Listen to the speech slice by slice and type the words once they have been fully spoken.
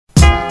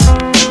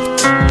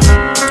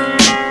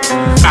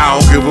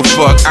a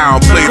fuck, I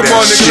don't play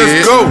that shit.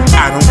 Let's go.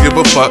 I don't give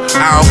a fuck,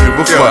 I don't give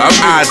a fuck.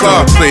 I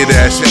don't play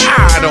that shit.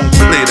 I don't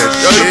play that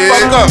shit.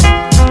 Fuck up.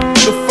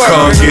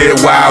 Come get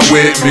wild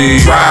with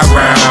me, ride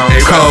round.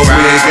 Come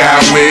wig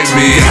out with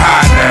me,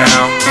 hot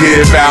now.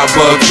 Give out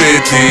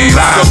 $1.50,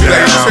 lie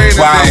down.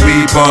 While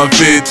we bump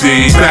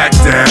 50, back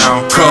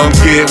down. Come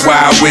get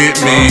wild with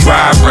me,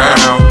 ride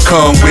round.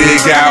 Come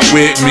wig out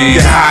with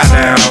me, get hot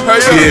now.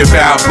 Give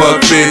out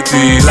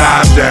 $1.50,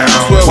 lie down.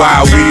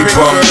 While we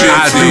bump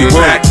 50,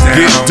 back down.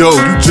 Get dough,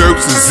 you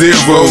jerks are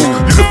zero.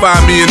 You can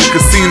find me in the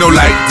casino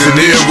like De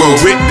Niro,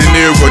 with De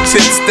Niro,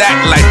 chip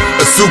stacked like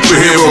a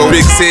superhero.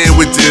 Big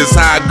sandwiches,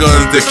 high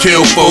guns that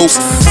kill folks.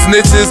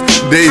 Snitches,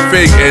 they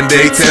fake and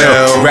they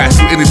tell. Rats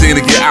do anything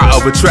to get out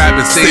of a trap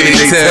and say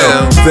they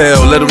tell.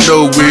 They'll let them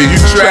know where you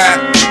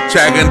trap.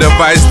 Tracking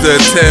device to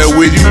tell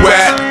where you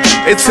at.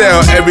 They tell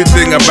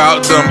everything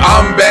about them.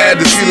 I'm bad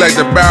to see like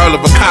the barrel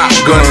of a cop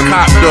gun.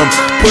 Cop them,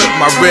 put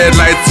my red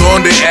lights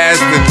on their ass,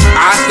 then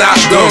I stop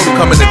them.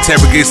 Come in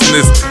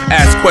interrogationist,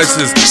 ask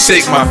questions,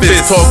 shake my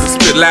fist, talk and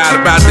spit loud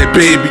about their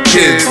baby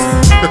kids.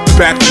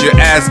 Back on your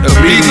ass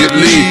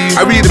immediately.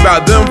 I read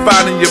about them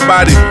finding your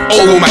body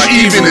over my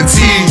evening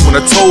tea. When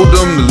I told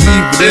them to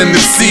leave it in the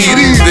sea,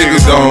 these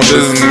niggas don't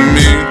listen to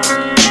me.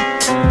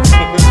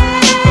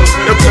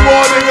 Yo, come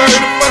on, nigga, hurry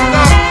the fuck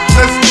up.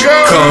 Let's go.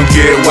 Come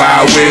get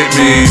wild with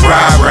me,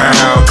 ride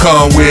round.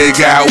 Come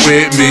wig out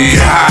with me,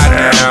 high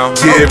down.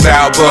 Give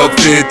out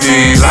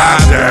 $1.50,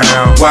 lie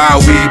down.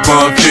 While we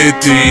bump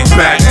 50,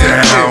 back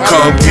down.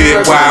 Come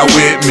get wild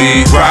with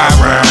me, ride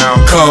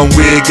round. Come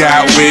wig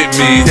out with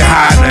me,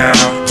 high down.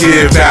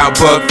 Give out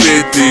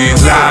 $1.50,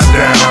 lie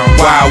down.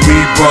 While we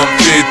bump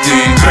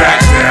 50,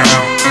 back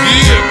down.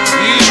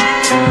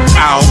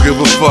 I don't give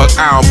a fuck,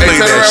 I don't play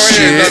that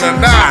shit.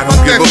 I don't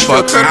give a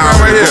fuck, I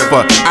don't give a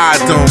fuck. I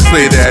don't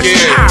play that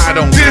shit. I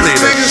don't play that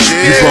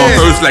shit. You born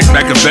first like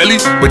Machiavelli,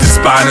 but your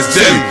spine is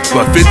jelly.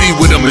 But 50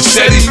 with a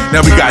machete,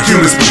 now we got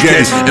human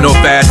spaghetti. And no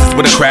fastest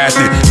with a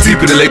crafted,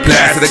 deeper than lake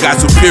placid. I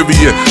got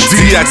superior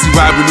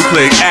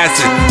deoxyribonucleic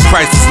acid.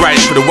 Price is right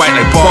for the white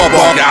like ball,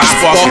 yeah, I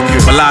spark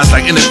it. My lines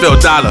like NFL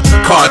dollar,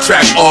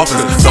 contract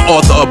offers. The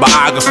author of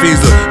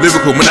biographies of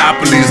lyrical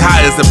monopolies.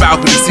 High as the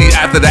balcony seat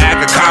after the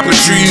act of copper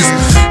trees.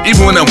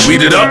 Even when I'm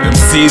weeded up,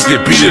 MCs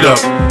get beat it up.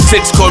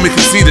 Chicks call me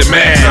conceited,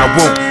 man, I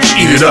won't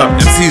eat it up.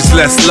 MCs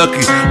less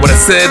lucky, what I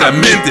said I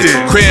meant it.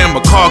 Cram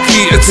a car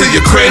key into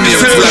your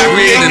cranium till I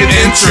read an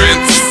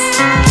entrance.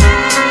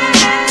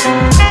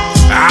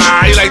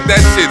 Ah, you like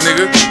that shit,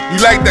 nigga? You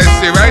like that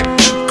shit, right?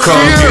 Come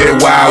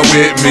get wild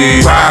with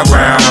me, ride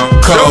round.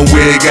 Come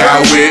wig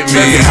out with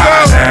me,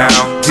 high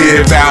down.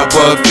 Give out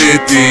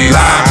 $1.50,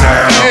 lie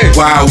down.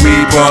 While we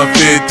bump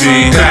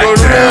 50, back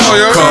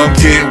down. Come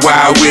get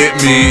wild with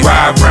me,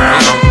 ride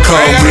round.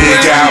 Come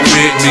wig out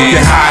with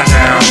me, high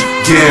down.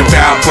 Give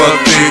out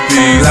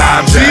 $1.50,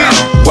 lie down.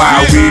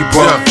 While we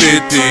bump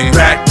 50,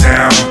 back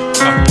down.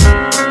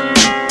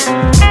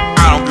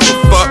 I don't give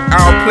a fuck, I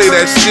don't play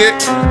that shit.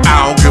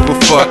 I don't give a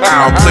fuck,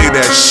 I don't play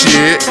that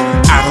shit.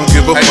 I don't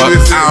give a fuck,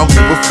 I don't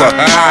give a fuck.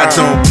 I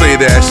don't play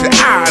that shit.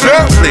 I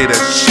don't play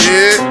that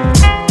shit.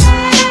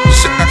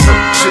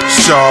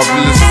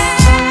 Sharpless.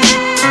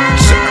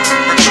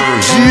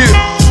 Yeah.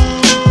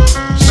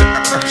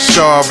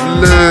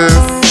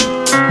 Sharpless.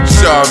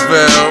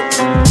 Charvel.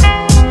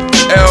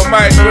 L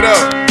Mike, what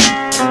up?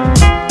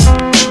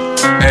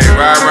 Hey,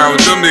 ride around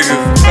with them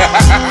niggas.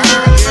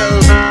 Yo,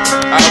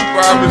 I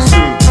promise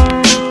you.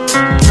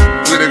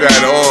 We done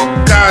got all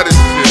kind of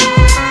shit.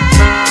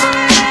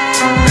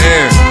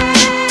 Man.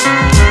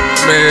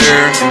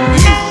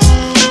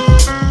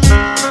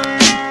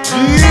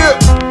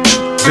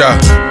 Yeah.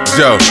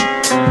 Joe.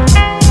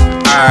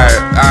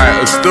 Alright,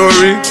 a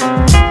story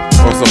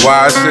on some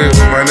wild shit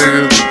with my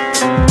niggas.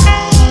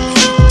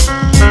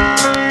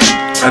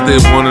 I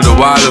think one of the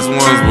wildest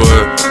ones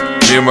was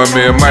me and my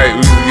man Mike.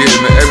 We used to get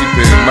into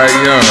everything. Mike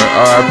Young,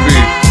 R.I.P.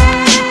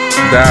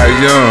 Died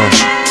young.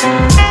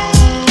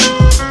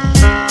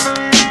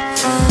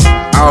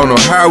 I don't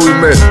know how we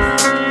met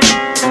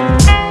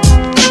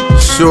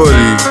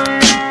Shorty,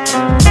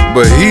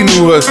 but he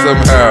knew her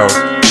somehow.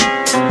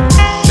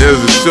 It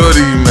was a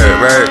Shorty he met,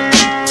 right?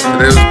 So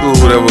they was cool,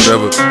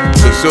 whatever.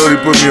 So Shorty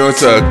put me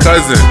onto a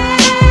cousin.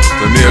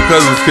 So me and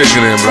cousin was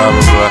kicking in, blah, blah,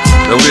 blah.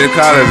 Then we in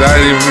college,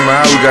 I didn't even remember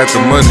how we got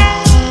the money.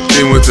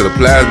 Then we went to the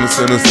plasma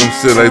center, some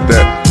shit like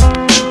that.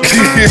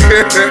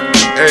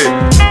 Hey,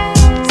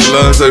 so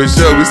long story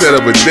short, we set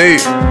up a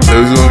date. So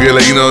we was gonna get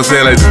like, you know what I'm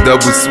saying, like the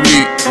double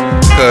sweet.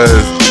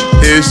 Cause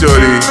his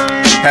Shorty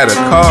had a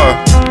car,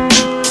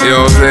 you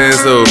know what I'm saying?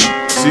 So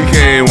she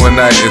came one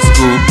night and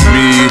scooped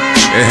me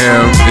and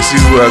him, and she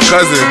was her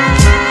cousin.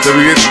 So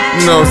we get,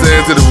 you know what I'm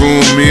saying, to the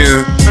room, me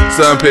and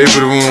son paid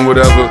for the room,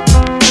 whatever.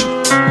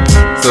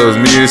 So it's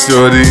me and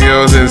Shorty, you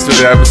know what I'm saying?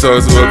 Shorty happened to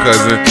talk to her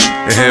cousin,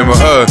 and him or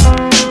her.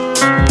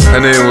 Her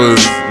name was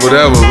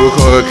whatever, we'll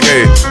call her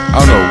K. I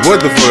don't know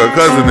what the fuck her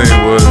cousin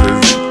name was.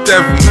 It's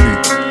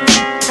definitely,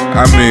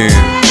 I mean,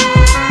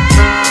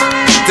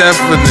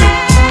 definitely,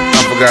 I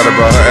forgot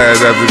about her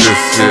ass after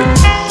this shit.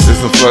 This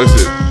some fuck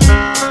shit.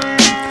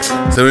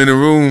 So So in the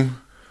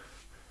room,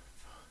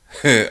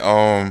 you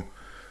know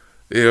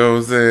what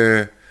I'm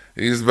saying?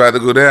 He was about to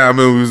go down. I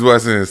remember we was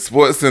watching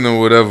Sports Center or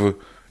whatever.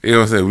 You know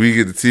what I'm saying? We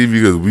get the TV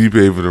because we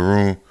pay for the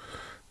room.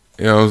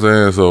 You know what I'm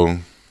saying? So,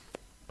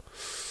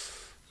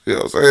 you know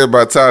what I'm saying?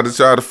 By the time to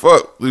try to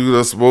fuck, we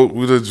would smoke,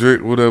 we would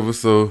drink, whatever.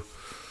 So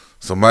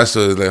my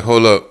shit is like,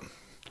 hold up.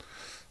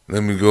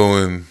 Let me go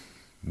and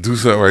do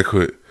something right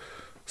quick.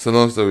 So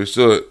long story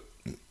short,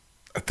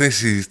 I think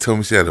she told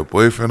me she had a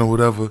boyfriend or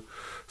whatever.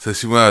 So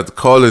she went out to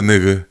call a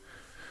nigga.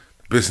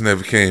 The bitch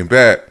never came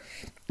back.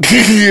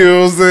 You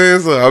know what I'm saying?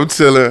 So I'm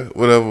chilling,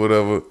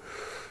 whatever.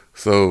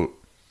 So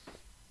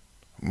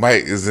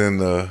Mike is in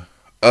the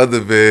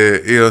other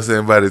bed, you know what I'm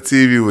saying, by the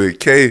TV with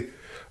K,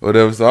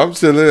 whatever. So I'm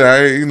chilling,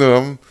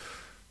 I'm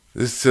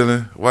just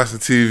chilling, watching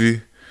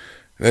TV.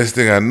 Next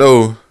thing I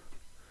know,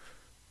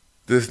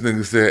 this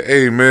nigga said,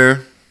 hey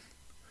man,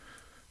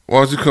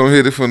 why don't you come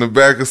hit it from the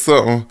back or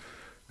something?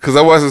 Cause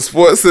I watch the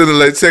Sports Center,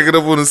 like checking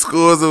up on the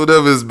scores or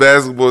whatever. It's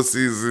basketball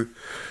season.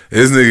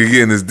 This nigga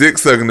getting his dick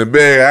sucked in the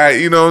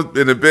bed. In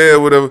the bed,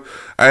 whatever.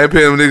 I ain't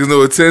paying them niggas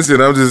no attention.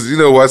 I'm just,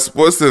 watch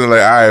Sports Center.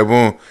 Like, all right,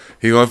 boom.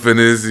 He gonna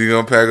finish. He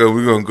gonna pack up.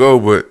 We gonna go.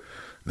 But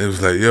they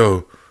was like,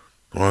 yo,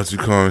 why don't you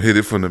come hit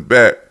it from the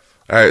back?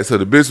 All right. So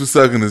the bitch was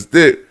sucking his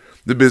dick.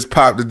 The bitch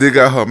popped the dick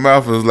out her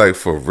mouth and was like,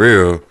 for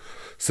real.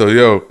 So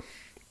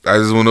I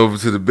just went over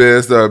to the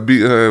bed, started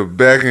beating her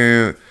back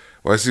in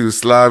while she was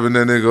slobbing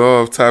that nigga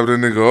off,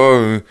 topping that nigga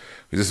off, and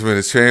we just went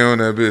a chain on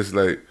that bitch.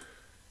 Like,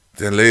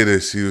 then later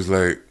she was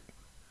like,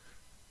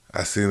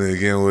 I seen her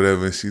again,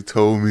 whatever, and she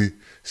told me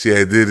she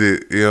had did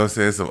it, you know what I'm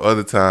saying, some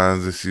other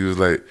times, and she was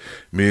like,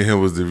 me and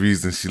him was the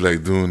reason she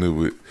like doing it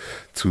with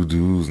two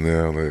dudes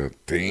now. Like,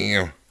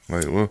 damn.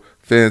 Like, well,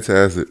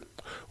 fantastic.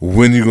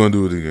 When you gonna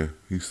do it again?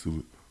 You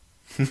stupid.